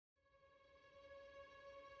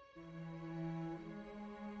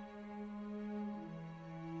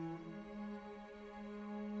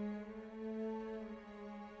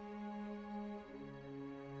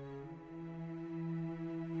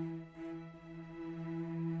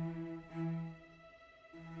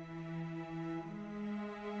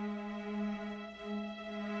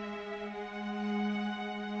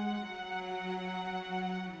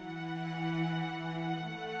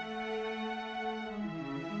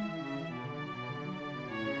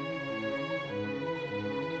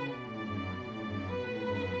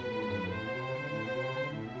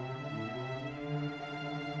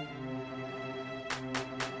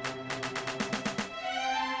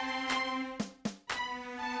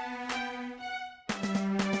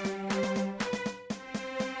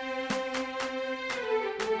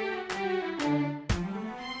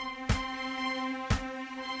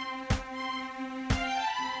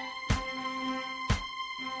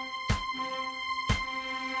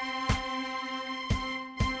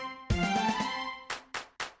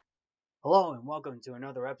Hello and welcome to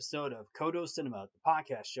another episode of Codo Cinema, the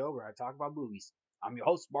podcast show where I talk about movies. I'm your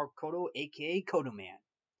host, Mark Codo, aka Codo Man.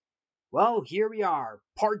 Well, here we are,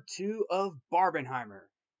 part 2 of Barbenheimer.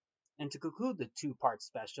 And to conclude the two-part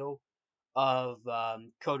special of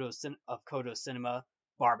Codo Cinema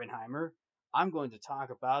Barbenheimer, I'm going to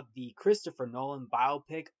talk about the Christopher Nolan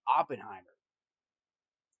biopic Oppenheimer.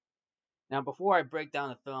 Now, before I break down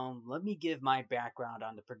the film, let me give my background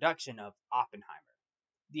on the production of Oppenheimer.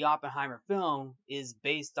 The Oppenheimer film is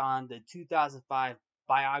based on the 2005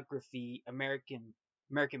 biography American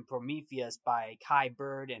Prometheus by Kai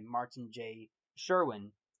Bird and Martin J.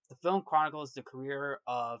 Sherwin. The film chronicles the career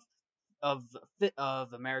of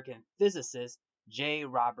American physicist J.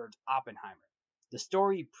 Robert Oppenheimer. The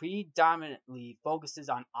story predominantly focuses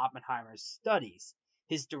on Oppenheimer's studies,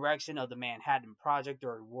 his direction of the Manhattan Project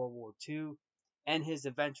during World War II, and his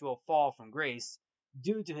eventual fall from grace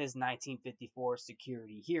due to his 1954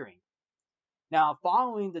 security hearing. Now,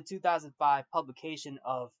 following the 2005 publication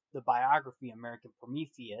of the biography American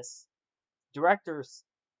Prometheus, director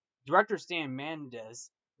Stan Mendes,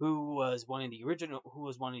 who was one of the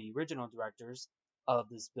original directors of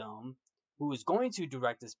this film, who was going to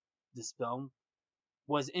direct this film,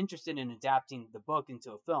 was interested in adapting the book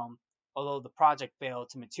into a film, although the project failed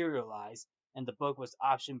to materialize, and the book was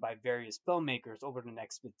optioned by various filmmakers over the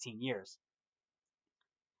next 15 years.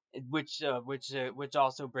 Which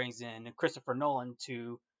also brings in Christopher Nolan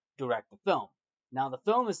to direct the film. Now, the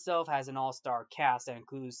film itself has an all-star cast that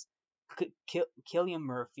includes Cillian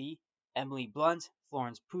Murphy, Emily Blunt,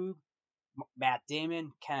 Florence Pugh, Matt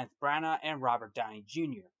Damon, Kenneth Branagh, and Robert Downey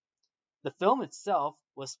Jr. The film itself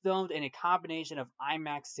was filmed in a combination of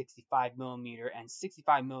IMAX 65mm and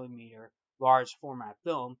 65mm large format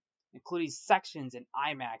film, including sections in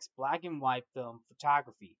IMAX black and white film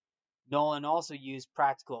photography. Nolan also used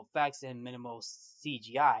practical effects and minimal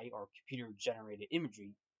CGI, or computer generated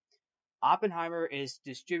imagery. Oppenheimer is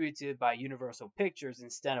distributed by Universal Pictures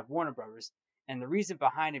instead of Warner Bros., and the reason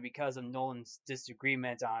behind it because of Nolan's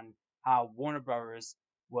disagreement on how Warner Bros.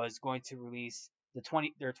 Was going to release their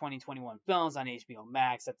 2021 films on HBO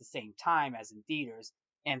Max at the same time as in theaters,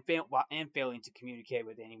 and failing to communicate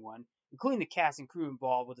with anyone, including the cast and crew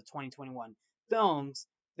involved with the 2021 films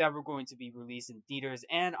that were going to be released in theaters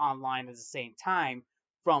and online at the same time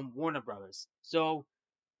from Warner Brothers. So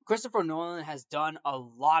Christopher Nolan has done a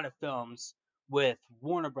lot of films with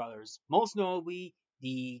Warner Brothers, most notably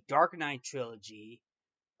the Dark Knight trilogy,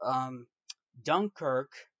 um,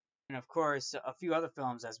 Dunkirk, and of course a few other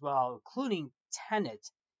films as well, including Tenet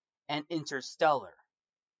and Interstellar.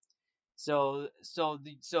 There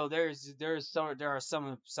are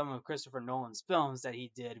some of Christopher Nolan's films that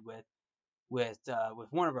he did with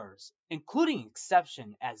Warner Brothers, including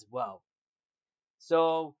Inception as well.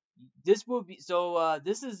 So this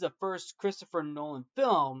is the first Christopher Nolan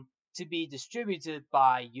film to be distributed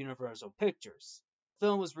by Universal Pictures. The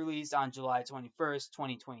film was released on July 21st,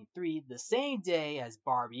 2023, the same day as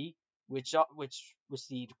Barbie, which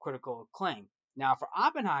received critical acclaim. Now, for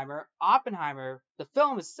Oppenheimer, the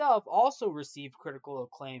film itself also received critical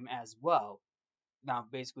acclaim as well. Now,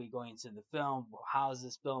 basically going into the film, how is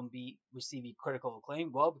this film be receiving critical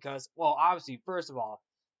acclaim? Well, because obviously, first of all,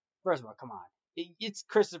 come on, it's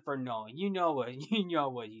Christopher Nolan. You know what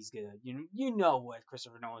he's gonna you know what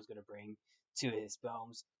Christopher Nolan's gonna bring to his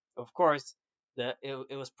films. Of course,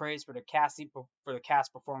 it was praised for the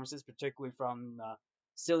cast performances, particularly from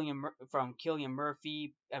Cillian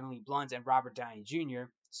Murphy, Emily Blunt, and Robert Downey Jr.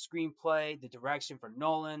 Screenplay, the direction for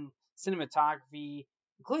Nolan, cinematography,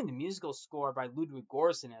 including the musical score by Ludwig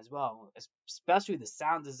Göransson as well, especially the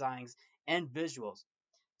sound designs and visuals.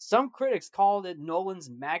 Some critics called it Nolan's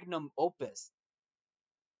magnum opus,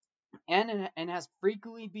 and has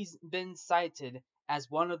frequently been cited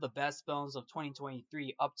as one of the best films of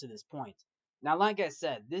 2023 up to this point. Now, like I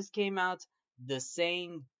said, this came out the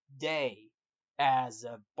same day as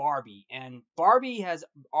Barbie, and Barbie has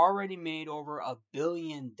already made over $1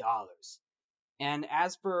 billion. And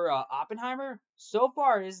as for Oppenheimer, so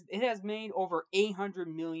far it has made over $800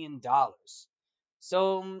 million.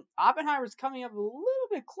 So Oppenheimer's coming up a little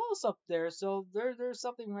bit close up there. So there's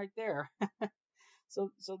something right there. So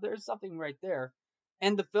there's something right there.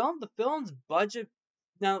 And the film's budget.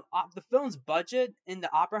 Now the film's budget in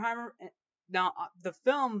the Oppenheimer. Now the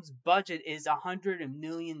film's budget is $100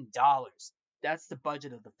 million. That's the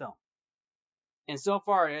budget of the film. And so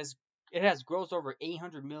far it has grossed over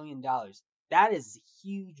 $800 million. That is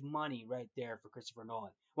huge money right there for Christopher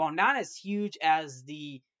Nolan. Well, not as huge as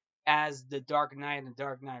the Dark Knight and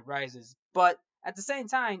Dark Knight Rises, but at the same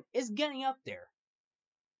time, it's getting up there.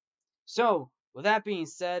 So, with that being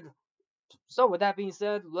said, So with that being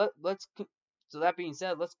said, let's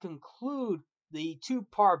conclude the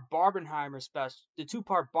two-part Barbenheimer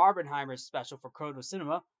special for Codo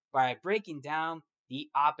Cinema by breaking down the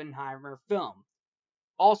Oppenheimer film.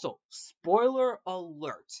 Also, spoiler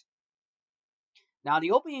alert. Now,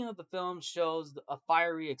 the opening of the film shows a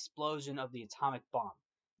fiery explosion of the atomic bomb,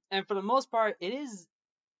 and for the most part, it is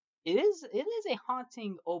a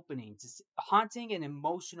haunting opening, haunting and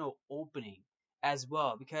emotional opening as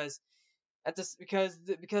well, because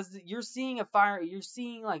you're seeing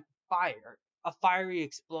like fire, a fiery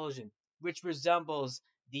explosion, which resembles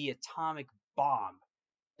the atomic bomb.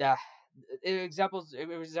 That it resembles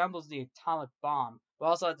the atomic bomb, but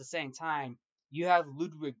also at the same time you have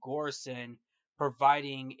Ludwig Göransson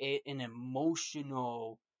providing an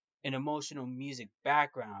emotional music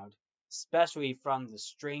background, especially from the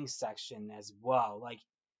string section as well. Like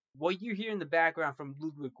what you hear in the background from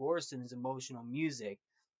Ludwig Göransson is emotional music,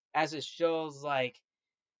 as it shows like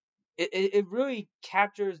it really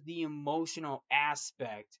captures the emotional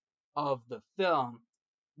aspect of the film,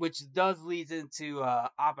 which does lead into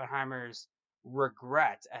Oppenheimer's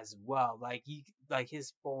regret as well, like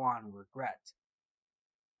his full on regret.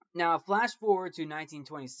 Now, flash forward to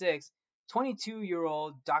 1926,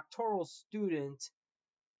 22-year-old doctoral student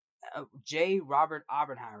J. Robert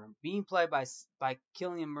Oppenheimer, being played by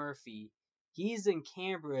Cillian Murphy. He's in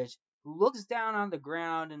Cambridge, who looks down on the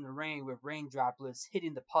ground in the rain with rain droplets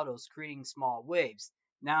hitting the puddles, creating small waves.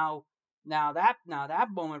 Now, now that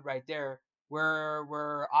moment right there,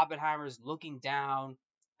 where Oppenheimer's looking down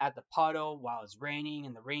at the puddle while it's raining,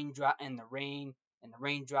 and the rain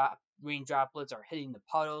droplets are hitting the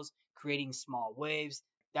puddles, creating small waves.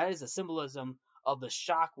 That is a symbolism of the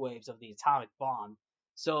shock waves of the atomic bomb.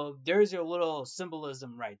 So there's your little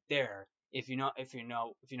symbolism right there, if you know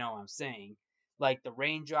what I'm saying. Like the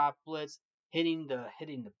rain droplets hitting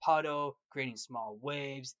the puddle, creating small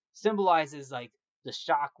waves, symbolizes like the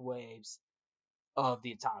shock waves of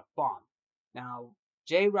the atomic bomb. Now,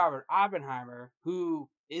 J. Robert Oppenheimer,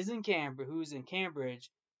 who's in Cambridge,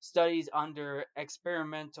 studies under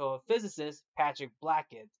experimental physicist Patrick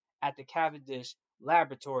Blackett at the Cavendish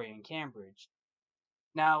Laboratory in Cambridge.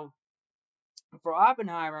 Now, for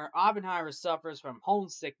Oppenheimer suffers from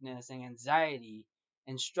homesickness and anxiety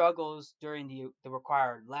and struggles during the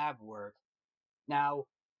required lab work. Now,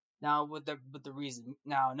 another reason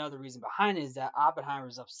behind it is that Oppenheimer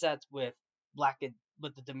is upset with Blackett,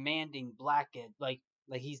 with the demanding Blackett, like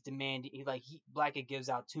he's demanding, Blackett gives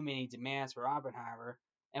out too many demands for Oppenheimer,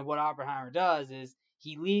 and what Oppenheimer does is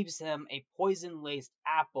he leaves him a poison laced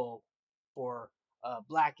apple for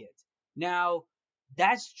Blackett. Now,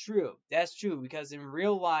 that's true. That's true because in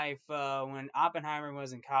real life, when Oppenheimer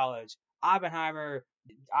was in college, Oppenheimer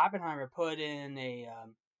Oppenheimer put in the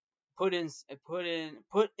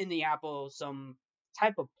apple some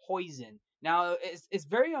type of poison. Now it's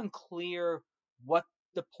very unclear what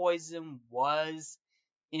the poison was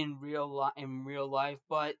in real life,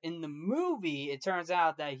 but in the movie it turns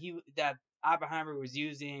out that Oppenheimer was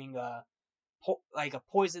using like a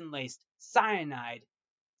poison laced cyanide,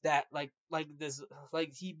 that like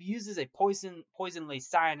he uses a poison laced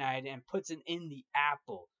cyanide and puts it in the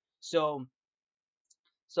apple. So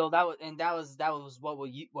that was what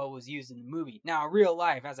was used in the movie. Now, in real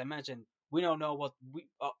life, as I mentioned, we don't know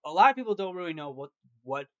a lot of people don't really know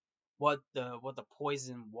what what the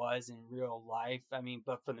poison was in real life. I mean,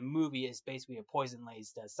 but for the movie, it's basically a poison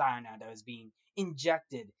laced cyanide that was being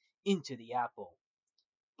injected into the apple.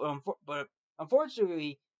 But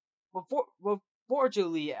unfortunately,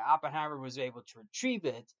 fortunately, Oppenheimer was able to retrieve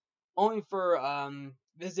it, only for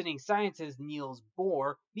visiting scientist Niels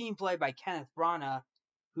Bohr, being played by Kenneth Branagh,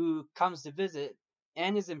 who comes to visit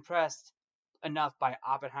and is impressed enough by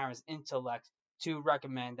Oppenheimer's intellect to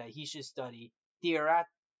recommend that he should study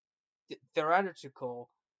theoretical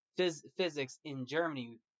physics in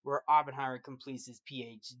Germany, where Oppenheimer completes his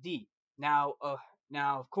PhD. Now,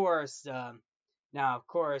 now of course,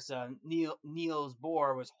 Niels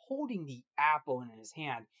Bohr was holding the apple in his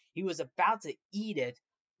hand. He was about to eat it,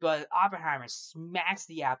 but Oppenheimer smacks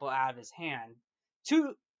the apple out of his hand.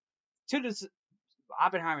 To to this,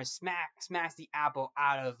 Oppenheimer smacks the apple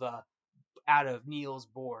out of Niels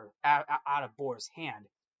Bohr out of Bohr's hand.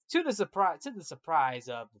 To the surprise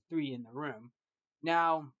of the three in the room.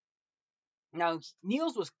 Now, now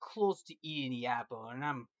Niels was close to eating the apple,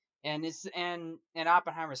 and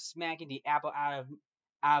Oppenheimer smacking the apple out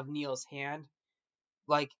of Niels' hand,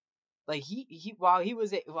 like he while he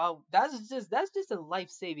was that's just a life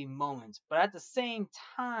saving moment. But at the same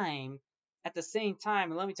time,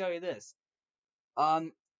 and let me tell you this,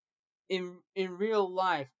 um, in real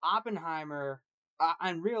life, Oppenheimer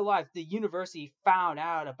in real life, the university found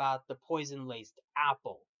out about the poison laced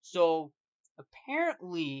apple. So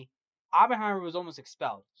apparently, Oppenheimer was almost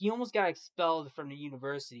expelled. He almost got expelled from the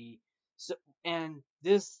university. So and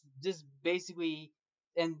this basically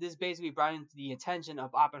brought into the attention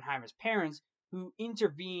of Oppenheimer's parents, who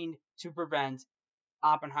intervened to prevent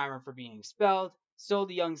Oppenheimer from being expelled. So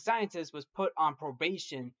the young scientist was put on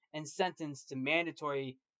probation and sentenced to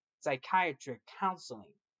mandatory psychiatric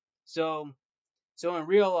counseling. So so in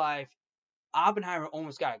real life, Oppenheimer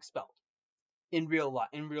almost got expelled in real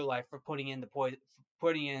life for putting in the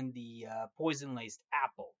poison laced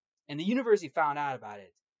apple, and the university found out about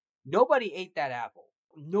it. Nobody ate that apple.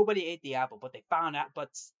 Nobody ate the apple, but they found out.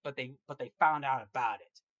 But they found out about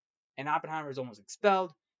it, and Oppenheimer was almost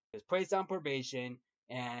expelled. He was placed on probation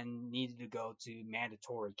and needed to go to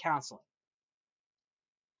mandatory counseling.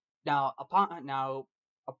 Now,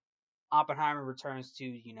 Oppenheimer returns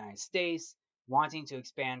to the United States, wanting to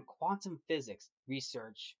expand quantum physics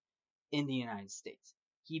research in the United States.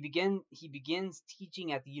 He begins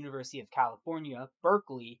teaching at the University of California,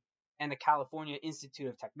 Berkeley, and the California Institute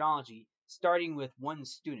of Technology, starting with one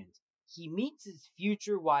student. He meets his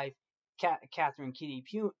future wife, Catherine Kitty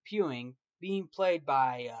Pewing, being played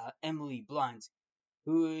by Emily Blunt,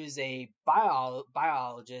 who is a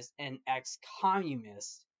biologist and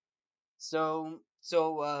ex-communist. So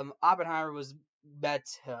Oppenheimer was met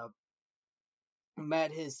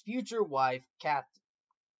met his future wife,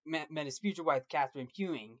 met his future wife Catherine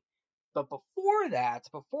Pewing. But before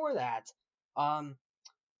that, um,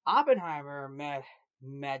 Oppenheimer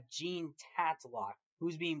met Jean Tatlock,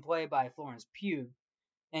 who's being played by Florence Pugh,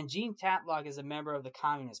 and Jean Tatlock is a member of the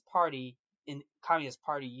Communist Party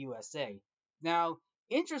USA. Now,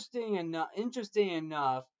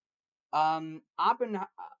 um, Oppen,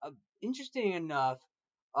 uh, interesting enough,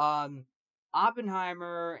 um,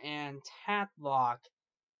 Oppenheimer and Tatlock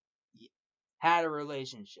had a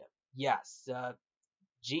relationship. Yes,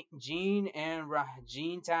 Gene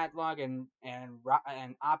Tatlock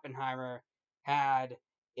and Oppenheimer had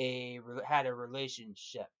a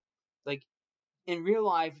relationship. Like in real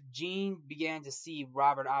life, Jean began to see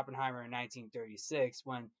Robert Oppenheimer in 1936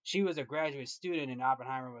 when she was a graduate student and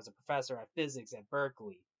Oppenheimer was a professor of physics at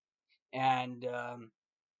Berkeley. And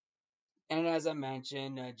as I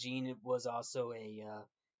mentioned, Jean was also a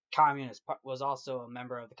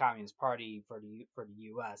member of the Communist Party for the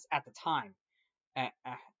U.S. at the time. At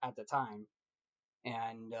the time,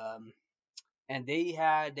 and they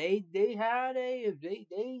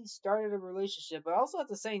started a relationship, but also at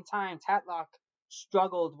the same time, Tatlock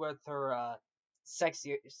struggled with her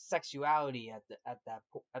sexuality at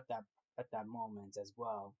that moment as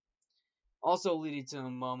well. Also leading to a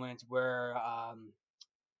moment where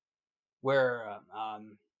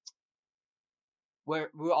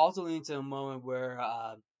we're also leading to a moment where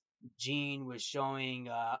Jean was showing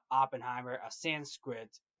Oppenheimer a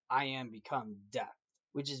Sanskrit "I am become death,"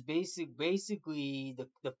 which is basically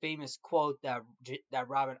the famous quote that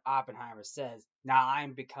Robert Oppenheimer says, "Now I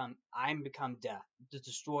am become death, the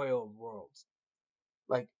destroyer of worlds."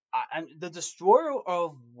 Like the destroyer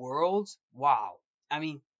of worlds. Wow. I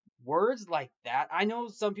mean, words like that. I know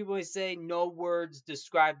some people may say no words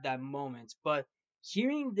describe that moment, but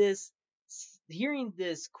hearing this, hearing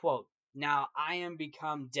this quote, "Now I am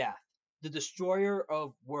become death, the destroyer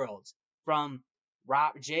of worlds," from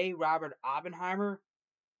Robert Oppenheimer,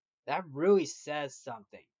 that really says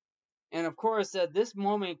something. And of course, this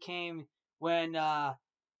moment came when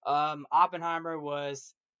Oppenheimer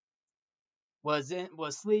was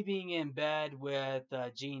sleeping in bed with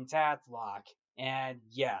Gene Tatlock. And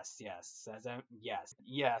yes,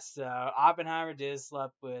 Oppenheimer did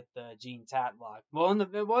sleep with Gene Tatlock. Well, in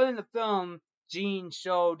the film, Gene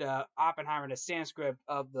showed Oppenheimer the Sanskrit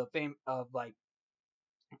of the fame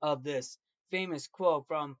of this famous quote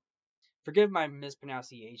from, forgive my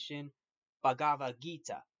mispronunciation, Bhagavad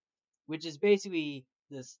Gita, which is basically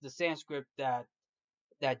the Sanskrit that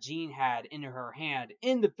Jean had in her hand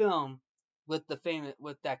in the film with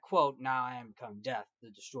that quote, "Now I am become death, the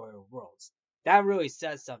destroyer of worlds." That really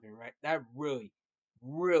says something, right? That really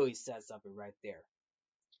says something right there.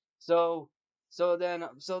 So so then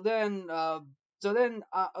so then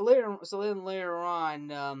later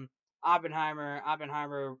on, Oppenheimer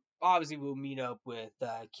obviously will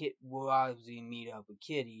obviously meet up with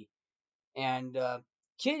Kitty, and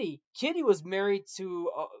Kitty was married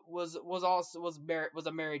to was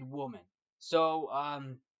a married woman. So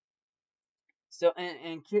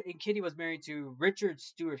Kitty was married to Richard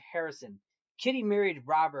Stewart Harrison. Kitty married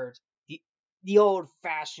Robert the old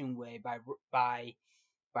fashioned way by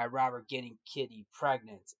Robert getting Kitty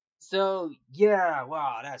pregnant. So yeah,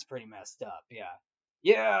 wow, that's pretty messed up. Yeah.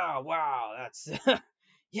 Yeah, wow, that's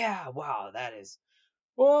yeah, wow, that is.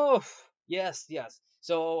 Oh, yes, yes.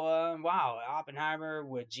 So, wow, Oppenheimer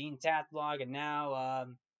with Gene Tatlock, and now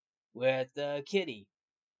with Kitty.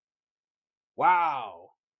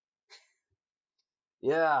 Wow.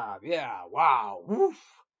 Yeah, yeah, wow. Woof,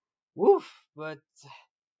 woof. But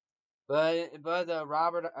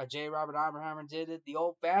Robert Oppenheimer did it the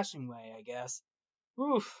old-fashioned way, I guess.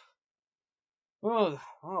 Woof. Oh,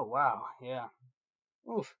 wow. Yeah.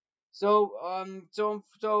 Oof. So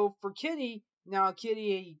for Kitty, now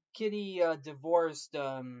Kitty divorced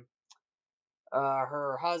her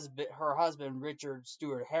husband Richard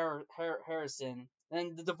Stewart Harrison,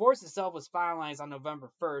 and the divorce itself was finalized on November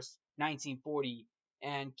 1st, 1940,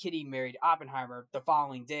 and Kitty married Oppenheimer the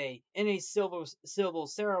following day in a civil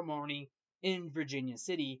ceremony in Virginia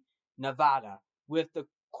City, Nevada, with the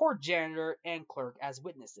court janitor and clerk as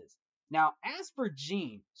witnesses. Now, as for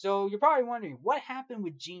Gene, so you're probably wondering what happened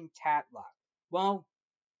with Gene Tatlock. Well,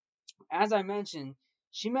 as I mentioned,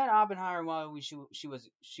 she met Oppenheimer while she was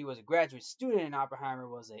a graduate student, and Oppenheimer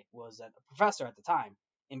was a professor at the time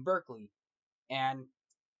in Berkeley, and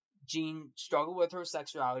Jean struggled with her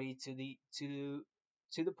sexuality to the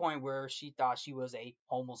point where she thought she was a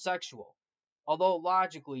homosexual. Although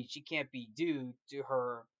logically she can't be due to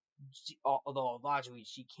her, although logically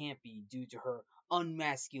she can't be due to her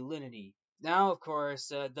unmasculinity. Now, of course,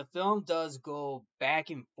 the film does go back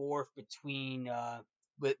and forth between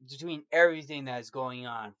everything that's going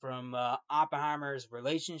on, from Oppenheimer's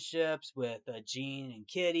relationships with Gene and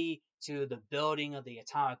Kitty to the building of the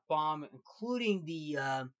atomic bomb, including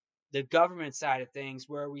the government side of things,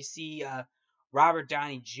 where we see Robert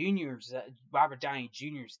Downey Jr.'s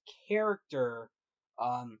character,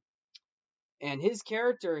 um, and his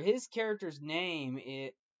character's name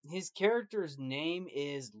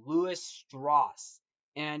is Louis Strauss,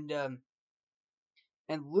 and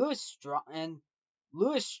and Louis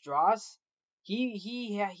Strauss,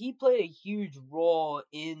 he played a huge role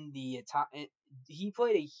he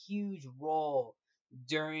played a huge role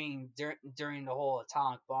during the whole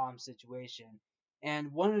atomic bomb situation,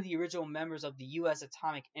 and one of the original members of the U.S.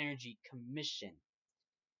 Atomic Energy Commission,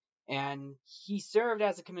 and he served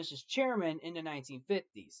as the commission's chairman in the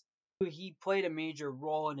 1950s. He played a major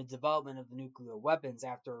role in the development of the nuclear weapons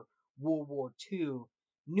after World War II,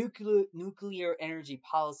 nuclear energy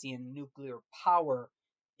policy, and nuclear power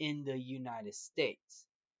in the United States.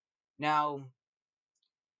 Now,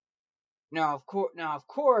 now of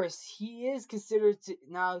course, he is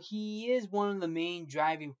one of the main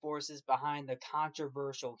driving forces behind the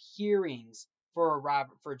controversial hearings for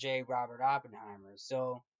J. Robert Oppenheimer.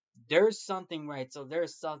 There's something right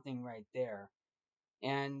there,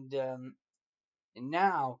 and and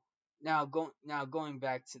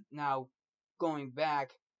going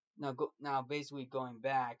back now go now basically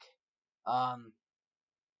um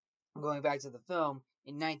going back to the film,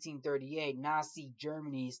 in 1938, Nazi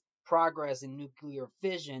Germany's progress in nuclear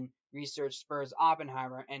fission research spurs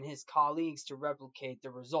Oppenheimer and his colleagues to replicate the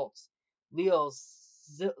results. Leo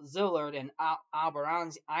Szilard and Albert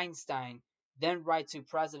Einstein then write to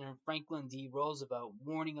President Franklin D. Roosevelt,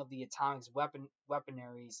 warning of the atomic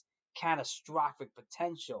weaponry's catastrophic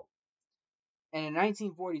potential. And in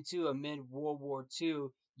 1942, amid World War II,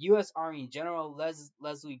 U.S. Army General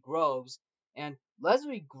Leslie Groves, and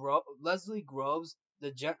Leslie Groves,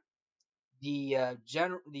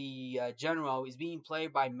 general, is being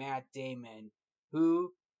played by Matt Damon,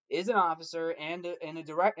 who is an officer and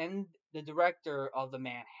the director of the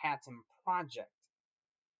Manhattan Project.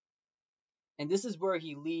 And this is where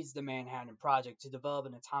he leads the Manhattan Project to develop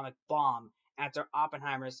an atomic bomb after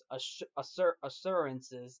Oppenheimer's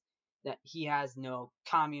assurances that he has no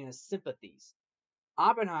communist sympathies.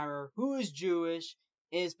 Oppenheimer, who is Jewish,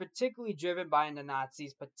 is particularly driven by the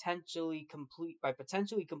Nazis potentially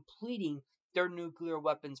completing their nuclear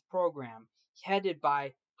weapons program, headed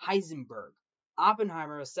by Heisenberg.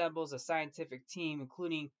 Oppenheimer assembles a scientific team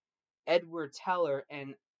including Edward Teller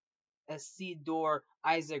and Isidore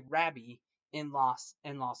Isaac Rabi in Los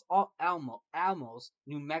Alamos,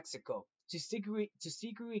 New Mexico, to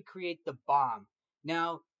secretly create the bomb.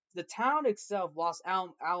 Now, the town itself, Los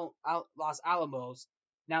Alamos.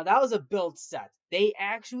 Now that was a built set. They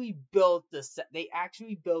actually built the set.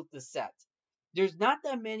 There's not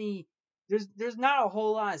that many. There's not a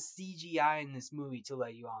whole lot of CGI in this movie, to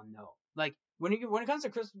let you all know. Like when it comes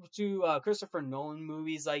to Christopher Nolan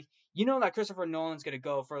movies, like you know that Christopher Nolan's gonna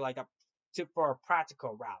go for like for a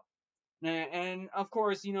practical route. And of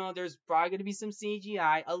course, there's probably going to be some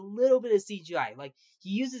CGI, a little bit of CGI. Like,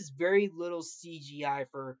 he uses very little CGI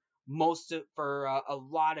a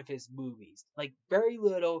lot of his movies. Like very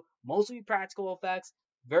little, mostly practical effects,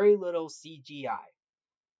 very little CGI.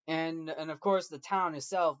 And of course, the town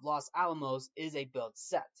itself, Los Alamos, is a built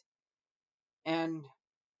set. And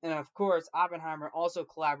and of course, Oppenheimer also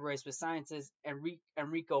collaborates with scientists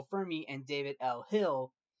Enrico Fermi and David L.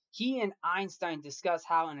 Hill. He and Einstein discuss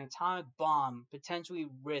how an atomic bomb potentially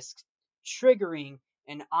risks triggering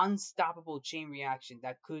an unstoppable chain reaction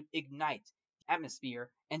that could ignite the atmosphere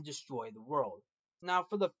and destroy the world. Now,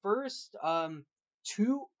 for the first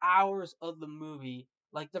 2 hours of the movie,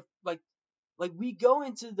 like we go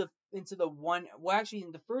into the one, well, actually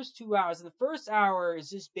in the first 2 hours, in the first hour is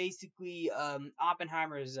just basically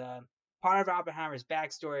Oppenheimer's part of Oppenheimer's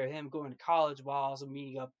backstory of him going to college while also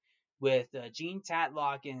meeting up with Gene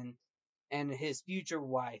Tatlock and his future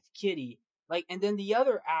wife Kitty. Like, and then the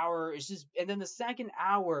other hour is just, and then the second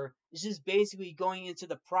hour is just basically going into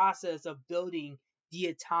the process of building the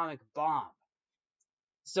atomic bomb.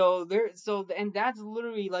 And that's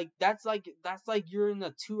literally like that's like you're in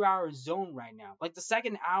the 2 hour zone right now. Like the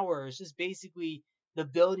second hour is just basically the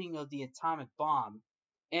building of the atomic bomb,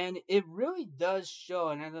 and it really does show.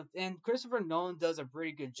 And Christopher Nolan does a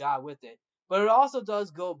pretty good job with it, but it also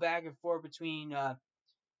does go back and forth between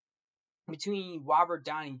Robert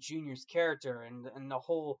Downey Jr.'s character and the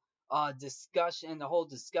whole discussion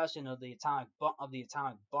of the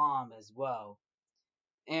atomic bomb as well.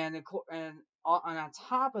 And on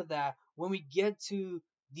top of that, when we get to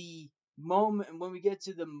the moment where we get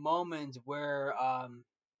to the moment where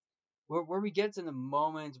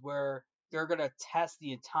they're gonna test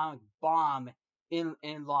the atomic bomb in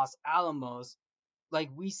Los Alamos,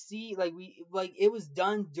 like we see like it was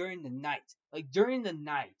done during the night.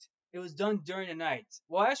 It was done during the night.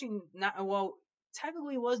 Well, actually, not well.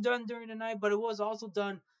 Technically, it was done during the night, but it was also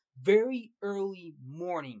done very early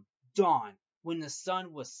morning, dawn, when the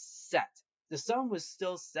sun was set. The sun was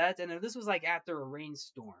still set, and this was like after a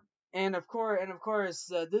rainstorm. And of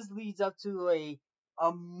course, this leads up to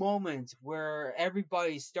a moment where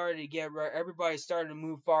everybody started to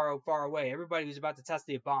move far away. Everybody who's about to test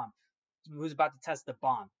the bomb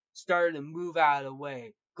started to move out of the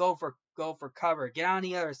way, go for cover, get on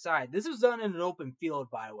the other side. This was done in an open field,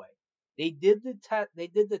 by the way. They did the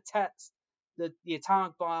test, the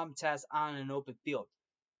atomic bomb test on an open field.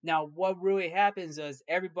 Now, what really happens is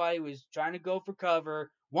everybody was trying to go for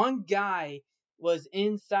cover. One guy was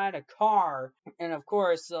inside a car, and of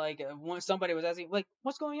course, like when somebody was asking, like,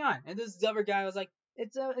 "What's going on?" And this other guy was like,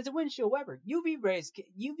 "It's a windshield wiper. UV rays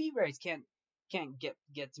can't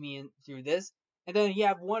get to me in through this." And then you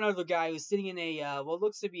have one other guy who's sitting in what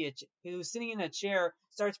looks to be who's sitting in a chair,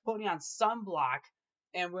 starts putting on sunblock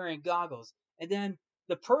and wearing goggles. And then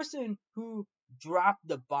the person who dropped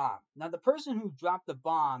the bomb. Now, the person who dropped the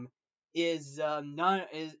bomb is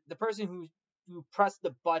the person who pressed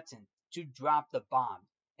the button to drop the bomb,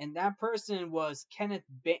 and that person was Kenneth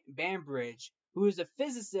Bambridge, who is a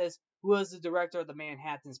physicist who was the director of the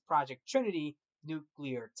Manhattan's Project Trinity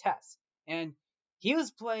nuclear test, and he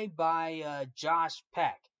was played by Josh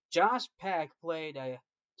Peck. Josh Peck played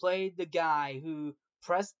the guy who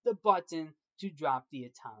pressed the button to drop the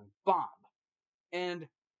atomic bomb. And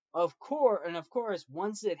of course,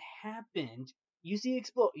 once it happened, you see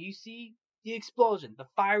the explosion, the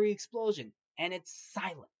fiery explosion, and it's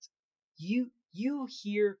silent. You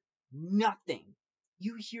hear nothing.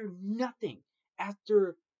 You hear nothing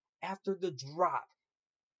after after the drop,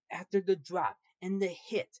 after the drop and the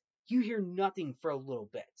hit. You hear nothing for a little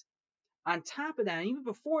bit. On top of that, and even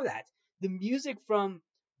before that, the music from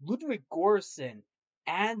Ludwig Göransson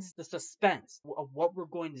adds the suspense of what we're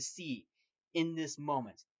going to see in this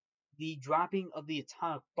moment, the dropping of the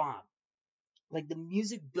atomic bomb. Like the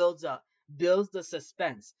music builds the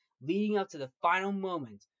suspense leading up to the final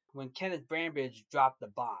moment when Kenneth Brambridge dropped the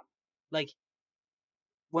bomb. Like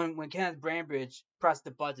when Kenneth Brambridge pressed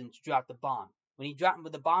the button to drop the bomb. When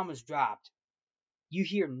the bomb was dropped, you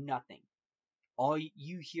hear nothing.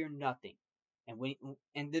 You hear nothing.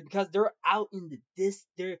 Because they're out in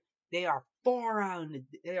they are far out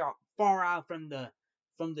they are far out from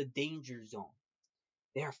the danger zone.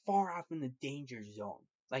 They are far out from the danger zone.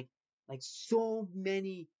 Like so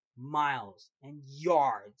many miles and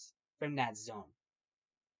yards from that zone.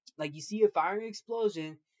 Like you see a fiery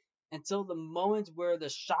explosion until the moment where the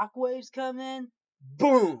shockwaves come in,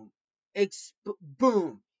 boom,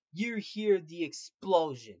 boom, you hear the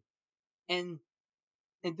explosion. And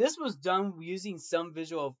and this was done using some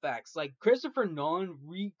visual effects. Like Christopher Nolan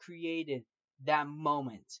recreated that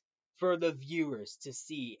moment for the viewers to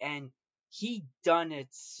see, and he done it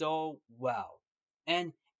so well.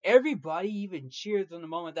 And everybody even cheered from the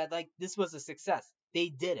moment that like this was a success. They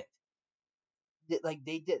did it. Like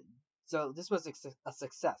they did. So this was a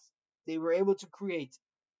success. They were able to create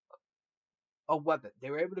a weapon. They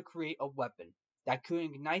were able to create a weapon that could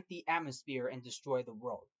ignite the atmosphere and destroy the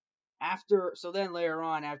world. Then later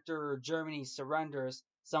on, after Germany surrenders,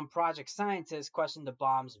 some project scientists question the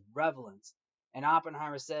bomb's relevance, and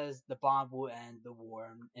Oppenheimer says the bomb will end the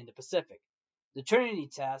war in the Pacific. The Trinity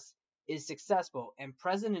test is successful, and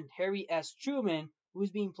President Harry S. Truman, who's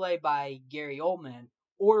being played by Gary Oldman,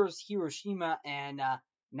 orders Hiroshima and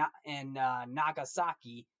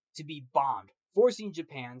Nagasaki to be bombed, forcing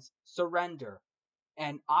Japan's surrender.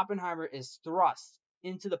 And Oppenheimer is thrust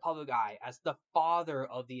into the public eye as the father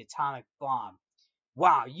of the atomic bomb.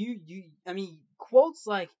 Wow, I mean, quotes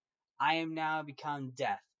like "I am now become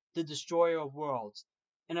death, the destroyer of worlds,"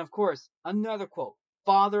 and of course another quote,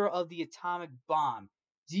 "father of the atomic bomb."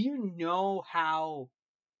 Do you know how?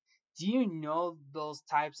 Do you know those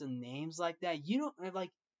types of names like that? You don't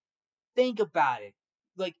like think about it.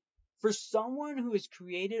 Like for someone who has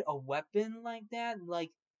created a weapon like that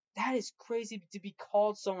is crazy to be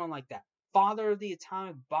called someone like that. Father of the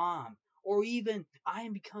atomic bomb, or even I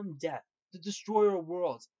am become death, the destroyer of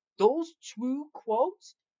worlds. Those two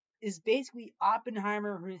quotes is basically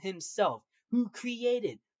Oppenheimer himself who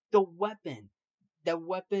created the weapon, the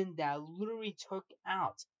weapon that literally took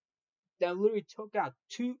out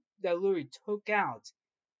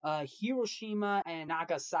Hiroshima and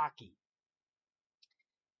Nagasaki.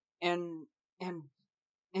 And and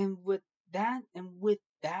and with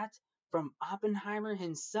that from Oppenheimer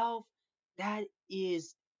himself, that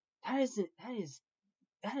is that is that is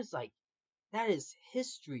that is like that is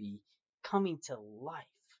history coming to life.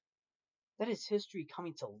 That is history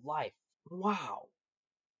coming to life. Wow.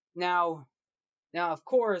 Now now of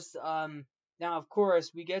course now of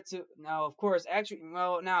course we get to now of course actually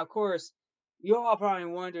well now of course you're all probably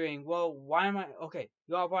wondering, well, why am I okay?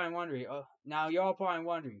 You're all probably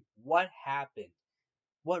wondering what happened,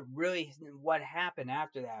 what happened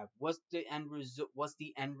after that. What's the end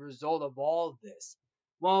result of all of this?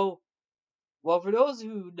 Well, for those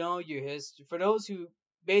who know your history, for those who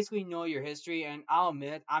basically know your history, and I'll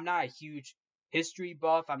admit I'm not a huge history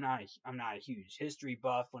buff. I'm not a huge history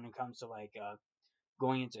buff when it comes to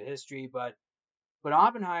going into history, but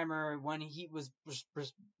Oppenheimer, when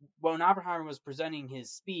Oppenheimer was presenting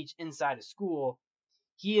his speech inside a school,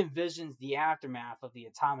 he envisions the aftermath of the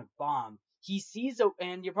atomic bomb. He sees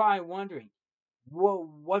and you're probably wondering,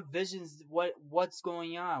 what's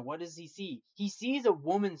going on? What does he see? He sees a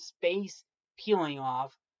woman's face peeling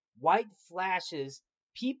off, white flashes,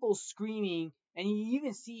 people screaming, and you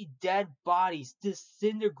even see dead bodies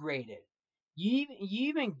disintegrated. You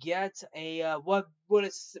even get a what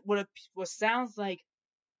sounds like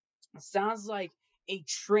a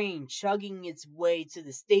train chugging its way to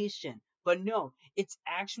the station, but no, it's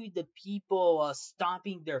actually the people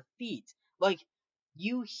stomping their feet. Like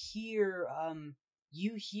you hear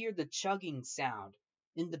you hear the chugging sound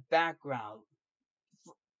in the background.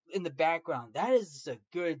 That is a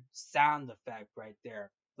good sound effect right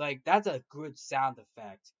there. Like that's a good sound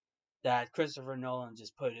effect that Christopher Nolan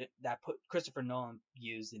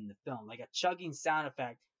used in the film, like a chugging sound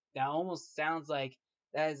effect that almost sounds like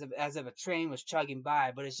as if a train was chugging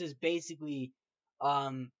by, but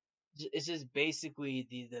um it's just basically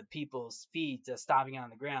the people's feet stomping on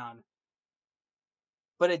the ground.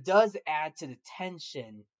 But it does add to the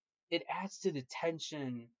tension. It adds to the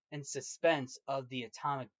tension and suspense of the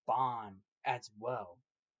atomic bomb as well.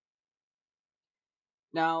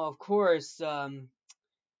 Now, of course,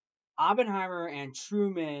 Oppenheimer and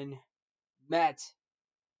Truman met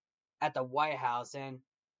at the White House, and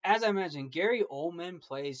as I mentioned, Gary Oldman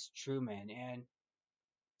plays Truman, and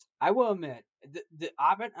I will admit,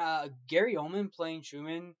 Gary Oldman playing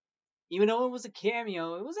Truman, even though it was a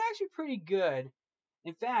cameo, it was actually pretty good.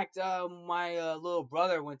 In fact, my little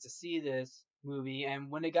brother went to see this movie, and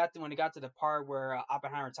when it got to the part where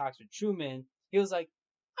Oppenheimer talks with Truman, he was like,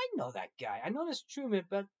 "I know that guy. I know this Truman,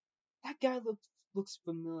 but that guy looks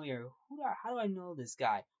familiar. How do I know this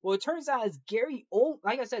guy?" Well, it turns out it's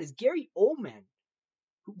Like I said, it's Gary Oldman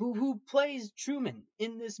who plays Truman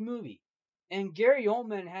in this movie, and Gary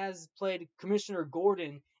Oldman has played Commissioner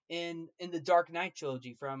Gordon in the Dark Knight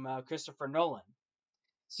trilogy from Christopher Nolan.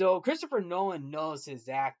 So Christopher Nolan knows his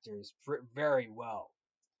actors very well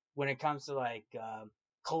when it comes to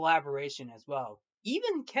collaboration as well.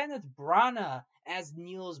 Even Kenneth Branagh as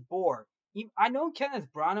Niels Bohr. I know Kenneth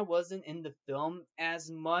Branagh wasn't in the film as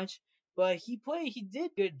much, but he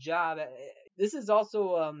did a good job. This is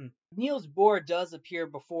also Niels Bohr does appear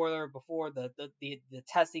before the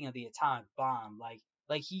testing of the atomic bomb.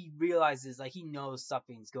 like he realizes, like he knows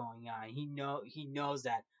something's going on. He knows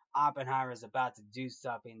that Oppenheimer is about to do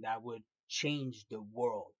something that would change the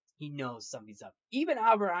world. He knows something's up. Even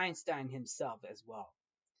Albert Einstein himself as well.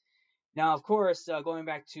 Now, of course, going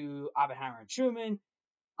back to Oppenheimer and Truman,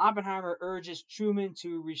 Oppenheimer urges Truman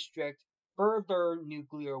to restrict further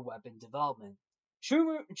nuclear weapon development.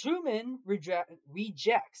 Truman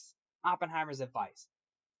rejects Oppenheimer's advice,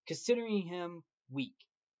 considering him weak.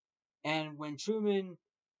 And when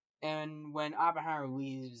Oppenheimer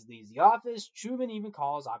leaves the office, Truman even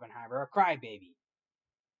calls Oppenheimer a crybaby.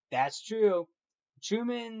 That's true.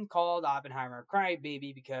 Truman called Oppenheimer a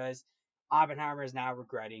crybaby because Oppenheimer is now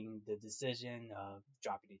regretting the decision of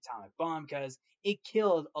dropping the atomic bomb because it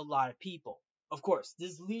killed a lot of people. Of course,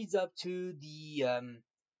 this leads up to the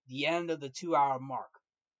end of the 2 hour mark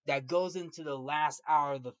that goes into the last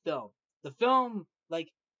hour of the film. The film,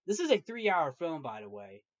 like, this is a 3 hour film, by the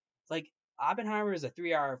way. Like, Oppenheimer is a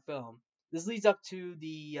 3 hour film. This leads up to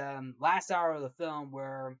the last hour of the film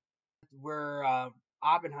where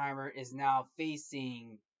Oppenheimer is now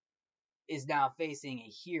facing a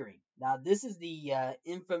hearing. Now this is the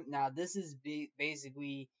Now this is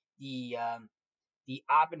basically the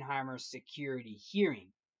Oppenheimer security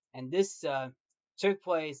hearing, and this took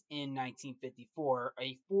place in 1954,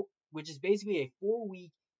 which is basically a 4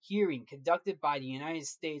 week hearing conducted by the United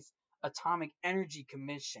States Atomic Energy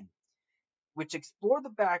Commission, which explored the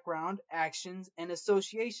background, actions, and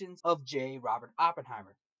associations of J. Robert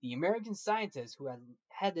Oppenheimer, the American scientist who had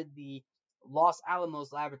headed the Los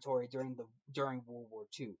Alamos laboratory during World War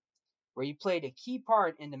II, where he played a key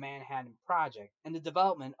part in the Manhattan Project and the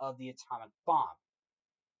development of the atomic bomb.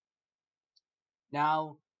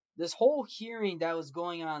 Now, this whole hearing that was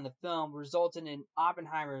going on in the film resulted in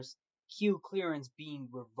Oppenheimer's Q clearance being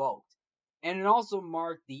revoked, and it also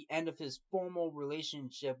marked the end of his formal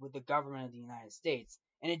relationship with the government of the United States,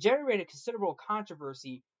 and it generated considerable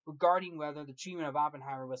controversy regarding whether the treatment of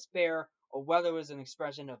Oppenheimer was fair or whether it was an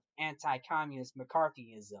expression of anti-communist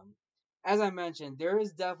McCarthyism. As I mentioned, there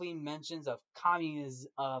is definitely mentions of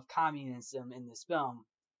communism in this film,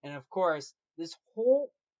 and of course, this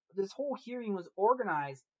whole hearing was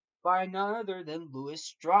organized by none other than Louis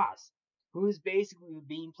Strauss, who is basically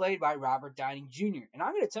being played by Robert Downey Jr. And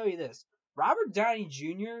I'm going to tell you this: Robert Downey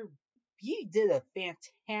Jr. He did a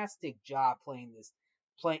fantastic job playing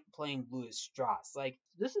Louis Strauss. Like,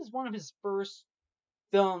 this is one of his first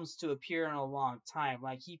films to appear in a long time.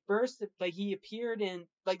 He appeared in,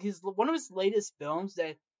 like, his one of his latest films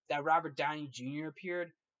that Robert Downey Jr.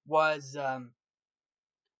 appeared was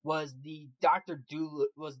the Doctor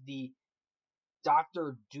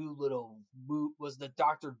Doolittle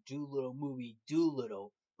movie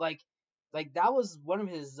Doolittle. That was one of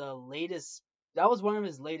his latest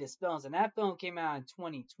films, and that film came out in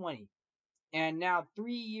 2020. And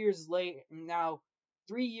three years later,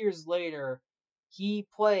 he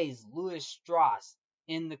plays Louis Strauss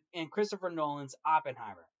in Christopher Nolan's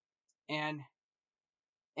Oppenheimer. And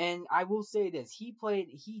I will say this: he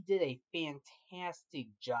did a fantastic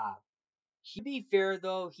job. To be fair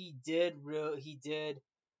though, he did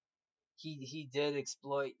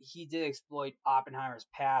exploit Oppenheimer's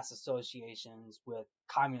past associations with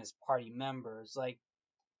Communist Party members. Like,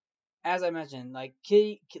 as I mentioned,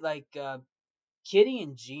 Kitty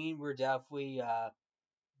and Jean were definitely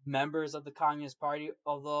members of the Communist Party,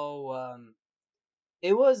 although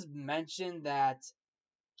it was mentioned that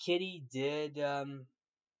Kitty did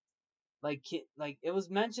it was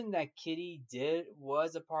mentioned that Kitty did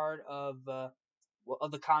was a part of the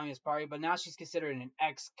Communist Party, but now she's considered an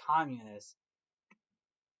ex-communist.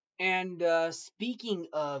 And speaking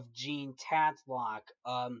of Jean Tatlock,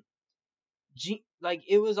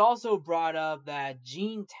 it was also brought up that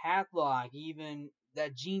Jean Tatlock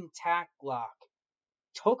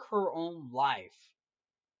took her own life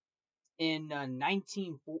in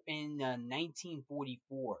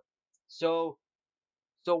 1944. So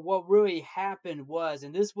what really happened was,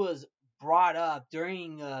 and this was brought up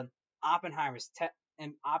during Oppenheimer's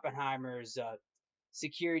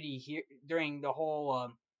security here during the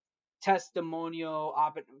whole testimonial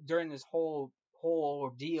during this whole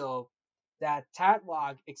ordeal, that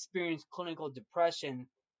Tatlock experienced clinical depression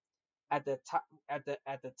at the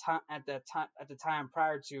time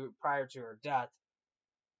prior to her death,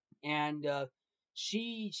 and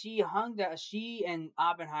she and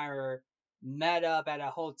Oppenheimer met up at a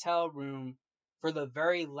hotel room for the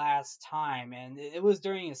very last time, and it was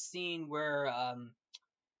during that scene where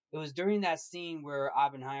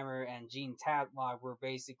Oppenheimer and Jean Tatlock were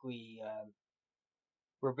basically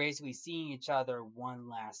seeing each other one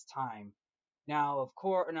last time. Now, of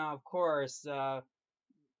course,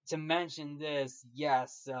 to mention this,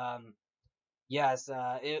 yes, yes,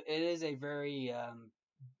 it is a very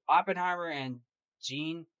Oppenheimer and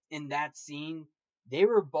Jean in that scene. They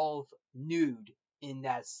were both nude in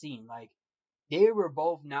that scene. Like they were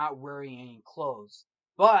both not wearing any clothes.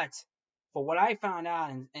 But for what I found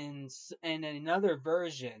out in another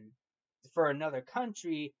version for another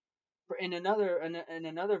country, in another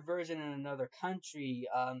version in another country,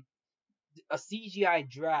 a CGI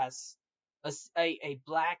dress, a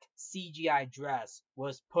black CGI dress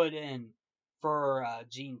was put in for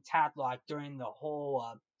Gene Tatlock during the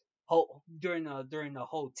during the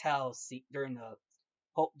hotel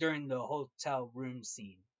during the hotel room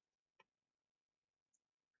scene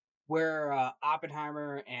where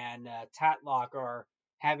Oppenheimer and Tatlock are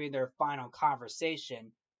having their final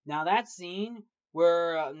conversation. That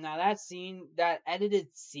edited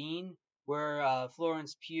scene where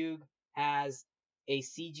Florence Pugh has a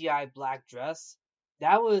CGI black dress,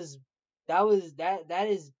 that was that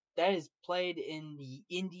is played in the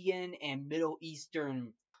Indian and Middle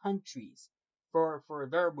Eastern countries for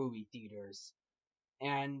their movie theaters,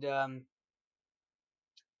 and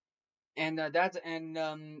that's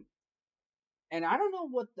and I don't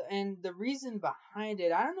know the reason behind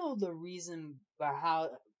it. I don't know the reason by how.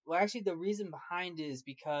 Well, actually, the reason behind it is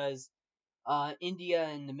because India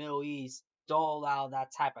and the Middle East don't allow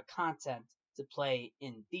that type of content to play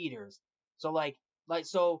in theaters. So like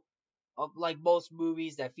most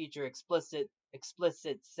movies that feature explicit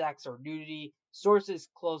sex or nudity, sources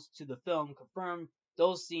close to the film confirm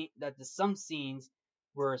that some scenes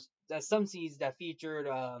that featured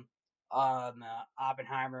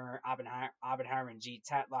Oppenheimer and G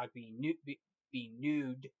Tatlock being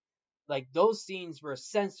nude, like those scenes were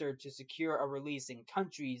censored to secure a release in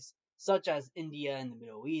countries such as India and the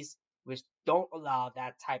Middle East, which don't allow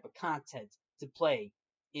that type of content to play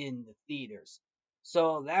in the theaters.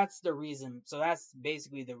 So that's the reason. So that's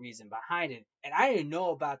basically the reason behind it. And I didn't know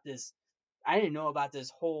about this. I didn't know about this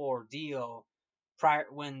whole ordeal prior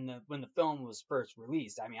when the film was first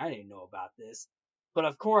released. I mean, I didn't know about this. But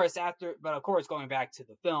of course, going back to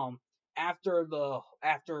the film, after the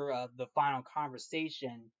final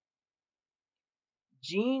conversation,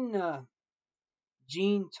 Jean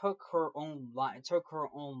Jean took her own life.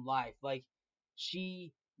 Like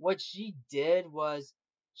what she did was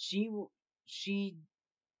she she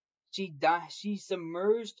she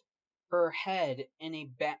submerged her head in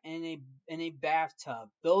a bathtub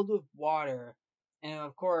filled with water, and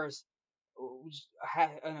of course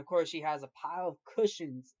she has a pile of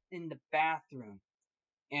cushions in the bathroom,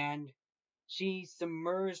 and she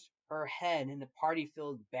submerged her head in the party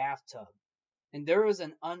filled bathtub, and there was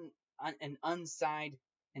an unsigned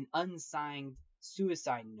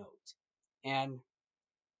suicide note, and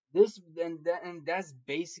and that's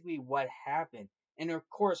basically what happened. And of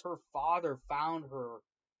course, her father found her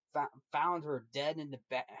dead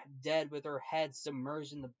dead with her head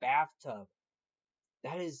submerged in the bathtub.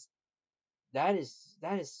 That is that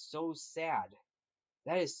is so sad.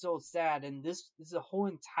 That is so sad. And this the whole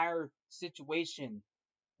entire situation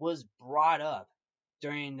was brought up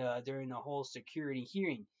during the whole security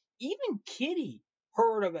hearing. Even Kitty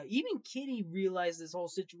heard of it. Even Kitty realized this whole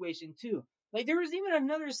situation too. Like there was even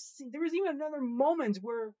another moment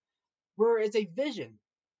where it's a vision,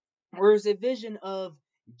 where it's a vision of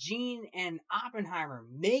Jean and Oppenheimer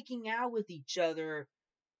making out with each other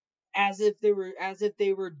as if they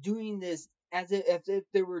were doing this as if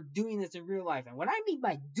they were doing this in real life. And what I mean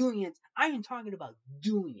by doing it, I am talking about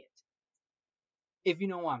doing it. If you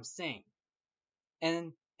know what I'm saying.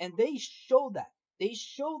 And they showed that. They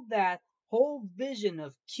showed that whole vision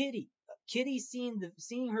of Kitty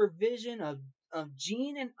seeing her vision of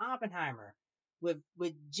Jean and Oppenheimer with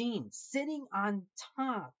Jean sitting on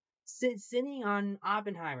top, sitting on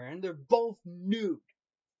Oppenheimer, and they're both nude.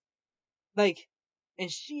 Like, and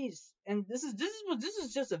this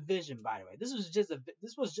is just a vision, by the way. This was just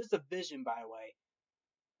a vision, by the way.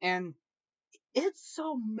 And it's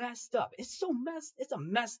so messed up. It's a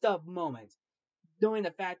messed up moment, knowing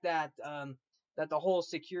the fact that that the whole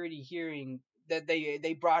security hearing that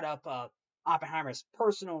they brought up Oppenheimer's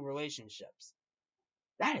personal relationships.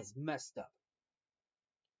 That is messed up.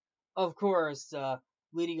 Of course,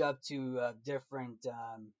 leading up to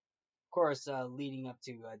leading up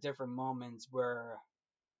to different moments where,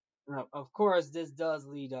 of course, this does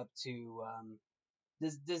lead up to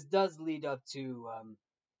this does lead up to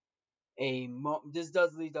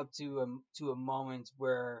a moment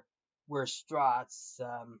where Strauss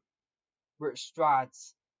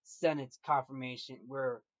Senate's confirmation,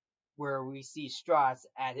 where we see Strauss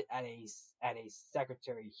at a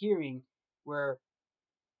secretary hearing, where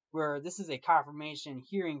where this is a confirmation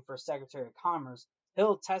hearing for Secretary of Commerce.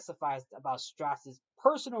 Hill testifies about Strauss's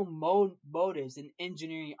personal motives in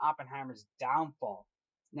engineering Oppenheimer's downfall.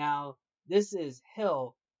 Now, this is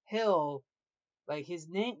Hill. Hill, like his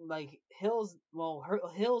name, like Hill's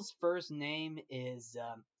first name is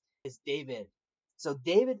David. So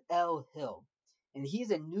David L. Hill, and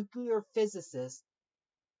he's a nuclear physicist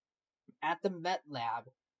at the Met Lab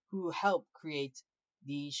who helped create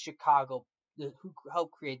the Chicago who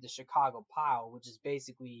helped create the Chicago Pile, which is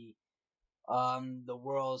basically the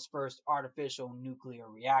world's first artificial nuclear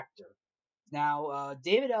reactor. Now,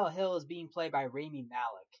 David L. Hill is being played by Rami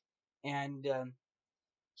Malek, and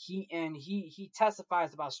he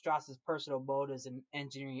testifies about Strauss's personal motives in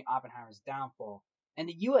engineering Oppenheimer's downfall. And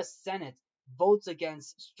the U.S. Senate votes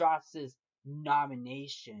against Strauss's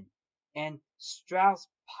nomination, and Strauss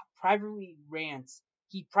privately rants.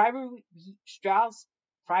 Strauss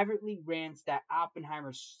privately rants that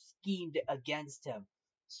Oppenheimer schemed against him.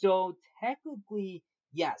 So technically,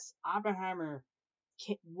 yes,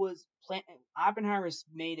 was plan- Oppenheimer's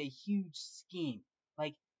made a huge scheme.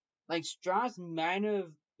 Like Strauss might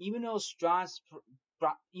have, even though Strauss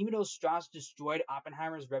destroyed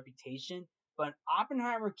Oppenheimer's reputation, but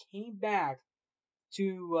Oppenheimer came back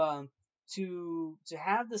to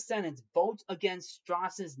have the Senate vote against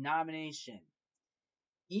Strauss's nomination.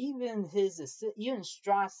 Even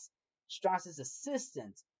Strauss's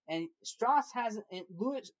assistant, and Strauss has an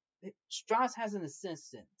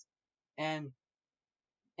assistant, and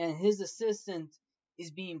his assistant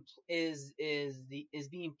is being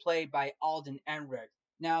played by Alden Ehrenreich.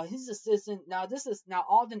 Now his assistant now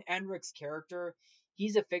Alden Ehrenreich's character.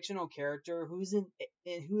 He's a fictional character who is an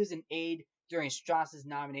aide during Strauss's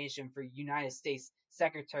nomination for United States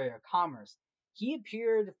Secretary of Commerce. He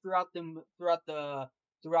appeared throughout the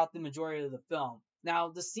majority of the film. Now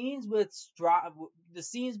the scenes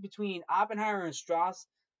between Oppenheimer and Strauss,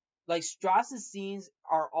 like Strauss's scenes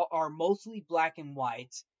are mostly black and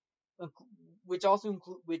white, which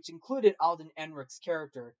included Alden Ehrenreich's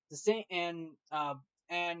character. The same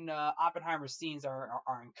and Oppenheimer's scenes are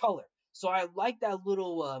in color. So I like that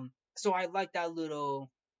little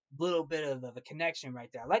bit of a connection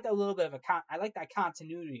right there. I like that little bit of I like that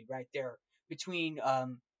continuity right there between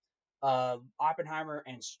Oppenheimer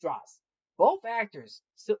and Strauss. Both actors,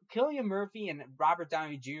 so Cillian Murphy and Robert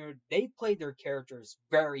Downey Jr., they played their characters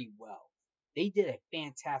very well. They did a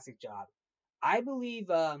fantastic job. I believe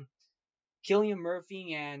Cillian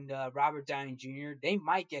Murphy and Robert Downey Jr. They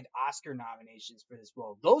might get Oscar nominations for this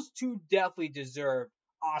role. Those two definitely deserve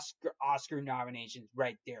Oscar nominations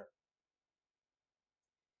right there.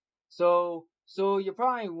 So you're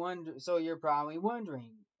probably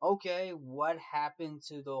wondering, okay, what happened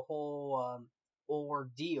to the whole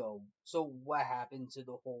ordeal? So what happened to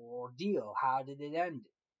the whole ordeal? How did it end?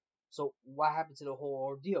 So what happened to the whole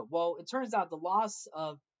ordeal? Well, it turns out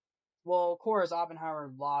of course,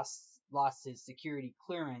 Oppenheimer lost his security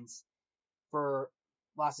clearance for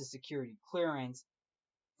lost his security clearance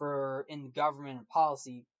for in the government and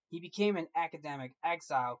policy. He became an academic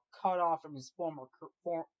exile, cut off from his former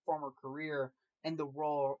career and the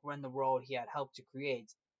role he had helped to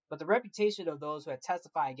create. But the reputation of those who had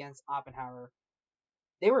testified against Oppenheimer,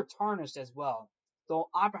 they were tarnished as well. Though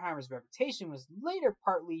Oppenheimer's reputation was later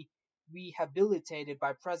partly rehabilitated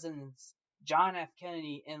by Presidents John F.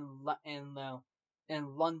 Kennedy and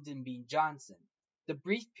Lyndon B. Johnson. The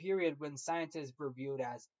brief period when scientists were viewed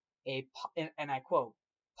as and I quote,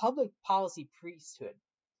 public policy priesthood,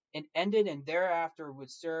 and ended and thereafter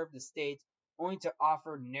would serve the state only to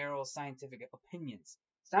offer narrow scientific opinions.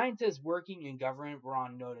 Scientists working in government were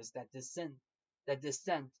on notice that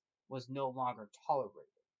dissent was no longer tolerated.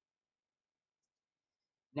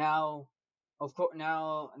 Now, of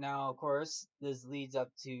course, this leads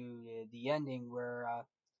up to the ending where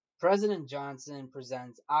President Johnson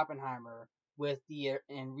presents Oppenheimer with the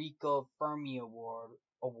Enrico Fermi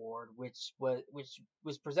Award, which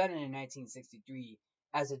was presented in 1963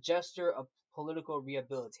 as a gesture of political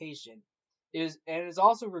rehabilitation. It is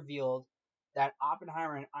also revealed that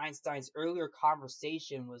Oppenheimer and Einstein's earlier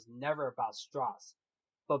conversation was never about Strauss,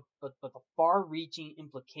 but the far-reaching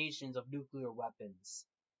implications of nuclear weapons.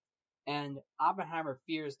 And Oppenheimer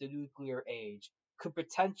fears the nuclear age could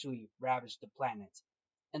potentially ravage the planet.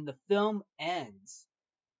 And the film ends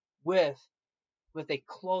with a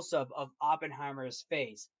close-up of Oppenheimer's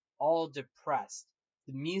face, all depressed.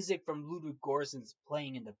 The music from Ludwig Göransson's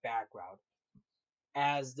playing in the background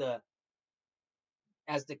as the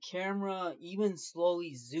camera even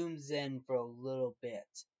slowly zooms in for a little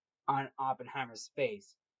bit on Oppenheimer's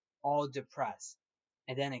face, all depressed,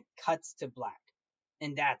 and then it cuts to black,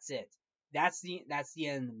 and that's it. That's the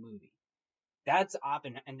end of the movie. That's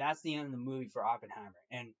the end of the movie for Oppenheimer.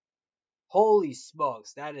 And holy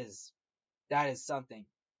smokes, that is something.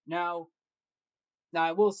 Now, now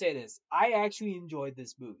I will say this: I actually enjoyed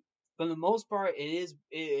this movie. For the most part,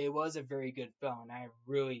 it was a very good film, and I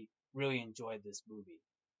really enjoyed this movie.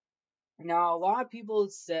 Now, a lot of people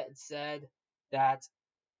said that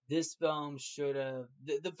this film should have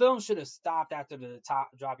the film should have stopped after the top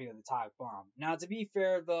dropping of the atomic bomb. Now, to be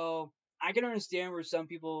fair though, I can understand where some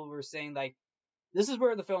people were saying like this is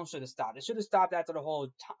where the film should have stopped. It should have stopped after the whole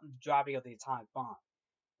dropping of the atomic bomb.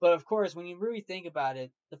 But of course, when you really think about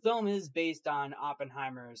it, the film is based on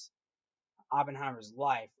Oppenheimer's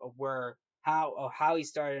life of how he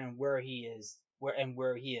started and where he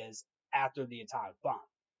is after the atomic bomb.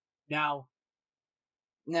 Now,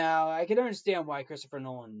 now I can understand why Christopher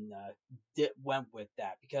Nolan went with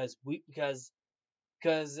that because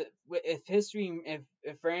if history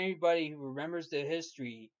if for anybody who remembers the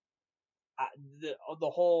history, uh, the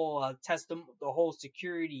whole the whole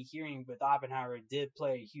security hearing with Oppenheimer did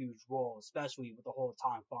play a huge role, especially with the whole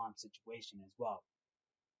atomic bomb situation as well.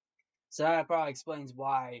 So that probably explains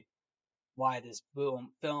why this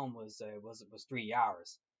film was 3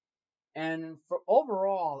 hours. And for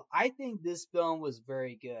overall, I think this film was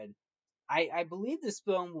very good. I believe this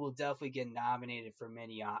film will definitely get nominated for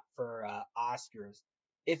many for Oscars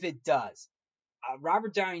if it does.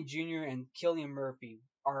 Robert Downey Jr. and Cillian Murphy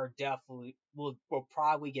are definitely will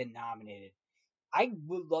probably get nominated. I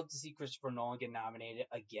would love to see Christopher Nolan get nominated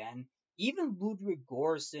again, even Ludwig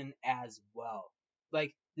Göransson as well.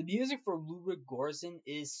 Like the music for Ludwig Göransson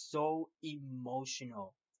is so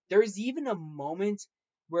emotional. There's even a moment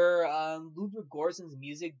where Ludwig Göransson's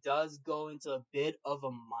music does go into a bit of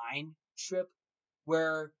a mind trip,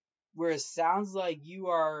 where where it sounds like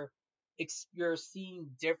you're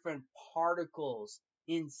seeing different particles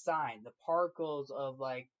inside the particles of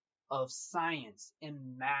of science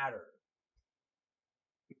and matter,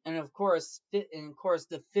 and of course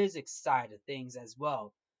the physics side of things as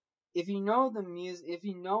well. If you know the music, if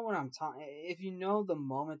you know what I'm talking, if you know the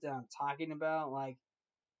moment that I'm talking about, like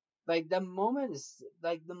the moment is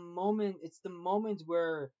like the moment. It's the moment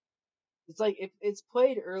where it's like if it's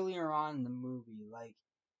played earlier on in the movie,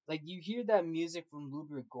 like you hear that music from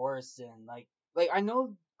Ludwig Göransson, like I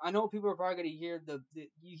know people are probably gonna hear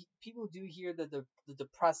people do hear the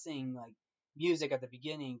depressing like music at the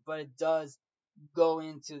beginning, go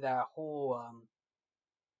into that whole um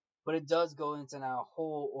but it does go into that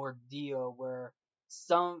whole ordeal where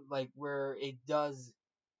some like where it does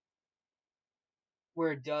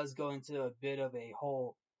go into a bit of a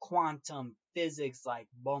whole quantum physics like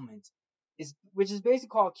moment, is which is basically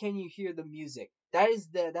called "Can You Hear the Music?" That is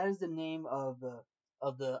the name of the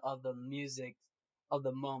music of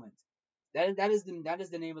the moment. That is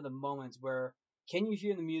the name of the moment where "Can You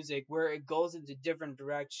Hear the Music?" where it goes into different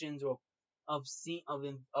directions of seeing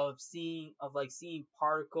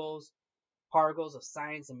particles of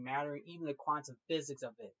science and matter, even the quantum physics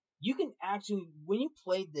of it. You can actually, when you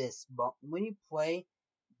play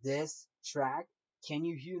this track, Can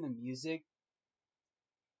You Hear the Music?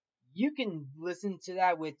 You can listen to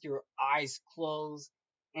that with your eyes closed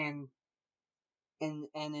and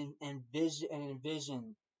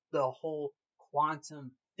envision the whole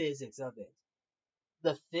quantum physics of it.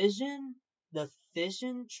 The fission, the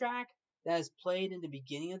fission track that is played in the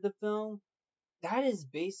beginning of the film, that is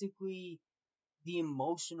basically the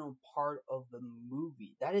emotional part of the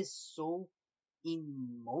movie. That is so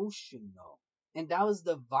emotional. And that was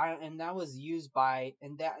and that was used by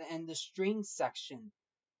and the string section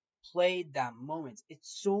played that moment. It's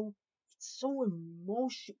so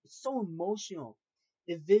emotional.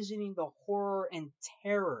 Envisioning the horror and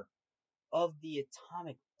terror of the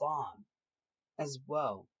atomic bomb as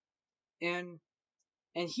well. And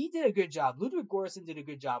he did a good job. Ludwig Göransson did a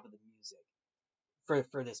good job with the music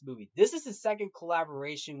for this movie. This is his second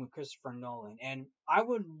collaboration with Christopher Nolan, and I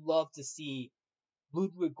would love to see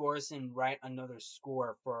Ludwig Göransson write another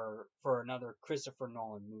score for another Christopher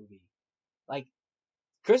Nolan movie. Like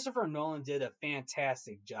Christopher Nolan did a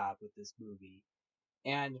fantastic job with this movie,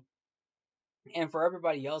 and for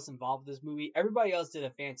everybody else involved with this movie, everybody else did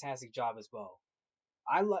a fantastic job as well.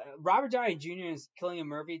 Robert Downey Jr. and Cillian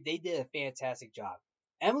Murphy. They did a fantastic job.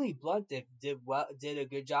 Emily Blunt did a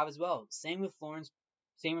good job as well. Same with Florence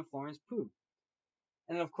Pugh.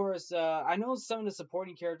 And of course, I know some of the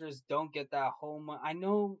supporting characters don't get that whole. I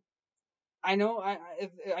know, I know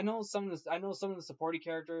some of the supporting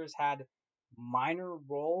characters had minor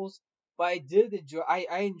roles, but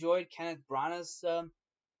I enjoyed Kenneth Branagh's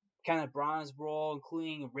role,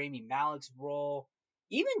 including Rami Malek's role,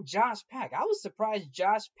 Even Josh Peck. I was surprised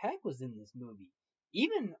Josh Peck was in this movie.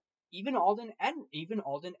 Even even Alden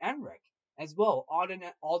Ehrenreich as well. Alden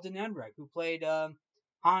Ehrenreich, who played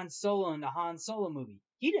Han Solo in the Han Solo movie.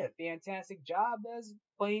 He did a fantastic job as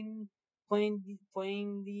playing Louis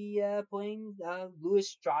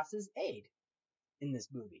Strauss's aide in this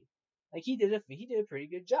movie. Like he did a pretty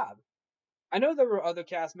good job. I know there were other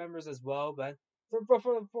cast members as well, but for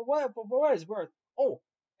what it's worth. Oh,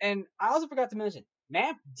 and I also forgot to mention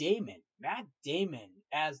Matt Damon. Matt Damon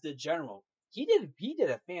as the general. He did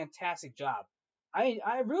a fantastic job.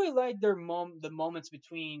 I really liked the moments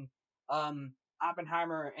between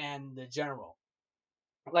Oppenheimer and the general.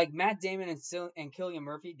 Like Matt Damon and Cillian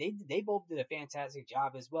Murphy, they both did a fantastic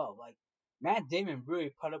job as well. Like Matt Damon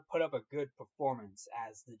really put up a good performance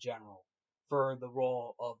as the general for the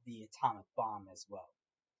role of the atomic bomb as well.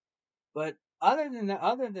 But other than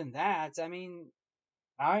that,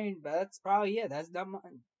 that's probably it.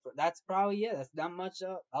 That's probably it. That's not much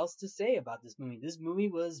else to say about this movie. This movie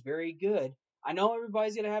was very good. I know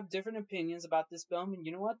everybody's gonna have different opinions about this film, and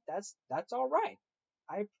you know what? That's all right.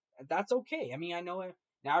 I That's okay. I mean, I know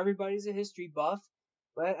now everybody's a history buff,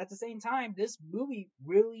 but at the same time, this movie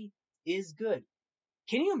really is good.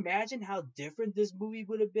 Can you imagine how different this movie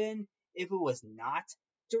would have been if it was not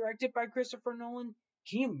directed by Christopher Nolan?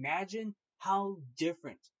 Can you imagine how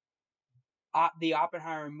different the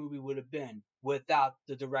Oppenheimer movie would have been without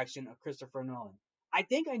the direction of Christopher Nolan? I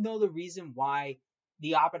think I know the reason why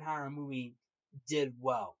the Oppenheimer movie did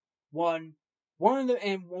well. One, one of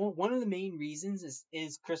the main reasons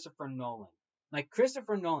is Christopher Nolan. Like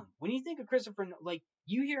Christopher Nolan. When you think of like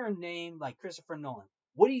you hear a name like Christopher Nolan,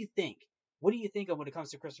 what do you think? What do you think of when it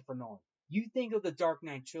comes to Christopher Nolan? You think of the Dark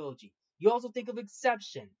Knight trilogy. You also think of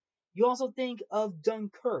Inception. You also think of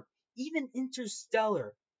Dunkirk, even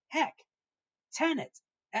Interstellar. Heck, Tenet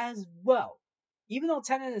as well. Even though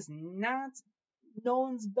Tenet is not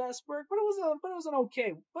Nolan's best work, but it was an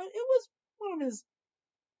okay, but it was one of his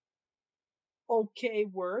okay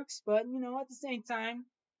works. But at the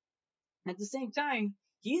same time,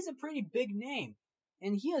 he's a pretty big name,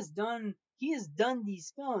 and he has done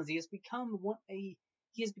these films. He has become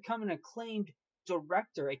an acclaimed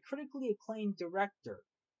director, a critically acclaimed director,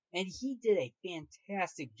 and he did a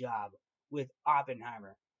fantastic job with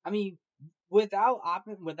Oppenheimer. I mean, without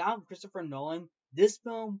Christopher Nolan, this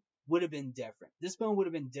film would have been different. This film would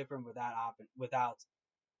have been different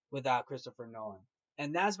without Christopher Nolan,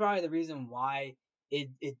 and that's probably the reason why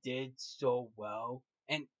it did so well.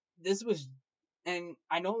 And this was, and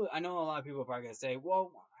I know a lot of people are probably gonna say,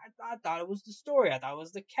 well, I thought it was the story, I thought it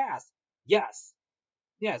was the cast. Yes,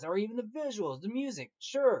 yes, or even the visuals, the music.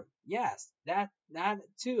 Sure, yes, that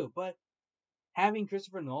too. But having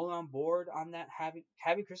Christopher Nolan on board on that,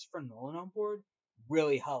 having Christopher Nolan on board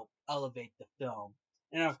really helped elevate the film,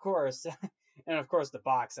 and of course, and of course the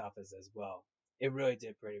box office as well. It really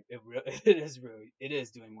did pretty. It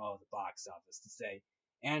is doing well at the box office to say,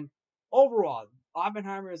 and overall,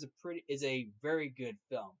 Oppenheimer is a very good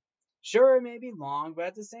film. Sure, it may be long, but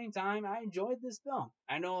at the same time, I enjoyed this film.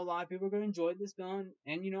 I know a lot of people are going to enjoy this film,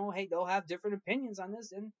 and hey, they'll have different opinions on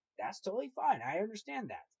this, and that's totally fine. I understand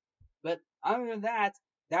that. But other than that,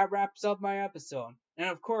 that wraps up my episode, and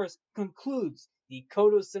of course concludes the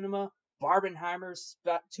Codo Cinema Barbenheimer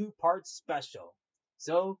 2-part special.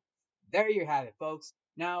 So there you have it, folks.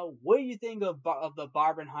 Now, what do you think of the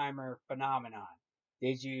Barbenheimer phenomenon?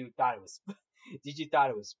 Did you thought it was did you thought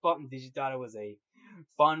it was fun? Did you thought it was a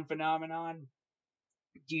fun phenomenon?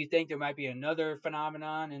 Do you think there might be another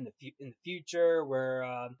phenomenon in the future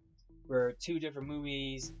where two different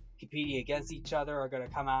movies competing against each other are going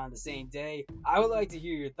to come out on the same day? I would like to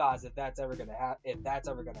hear your thoughts if that's ever going to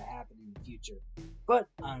happen in the future. But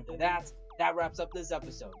under that, that wraps up this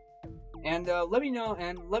episode. And let me know,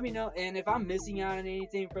 and if I'm missing out on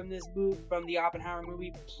anything from this movie, from the Oppenheimer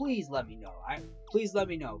movie, please let me know. Please let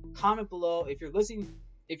me know. Comment below if you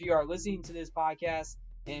are listening to this podcast,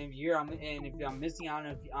 and if I'm missing out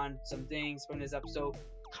on some things from this episode.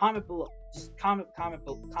 Comment below. Just comment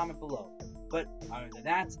below. But other than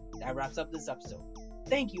that, that wraps up this episode.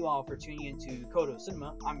 Thank you all for tuning into Codo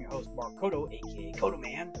Cinema. I'm your host, Mark Codo, aka Codo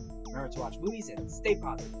Man. Remember to watch movies and stay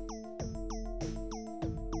positive.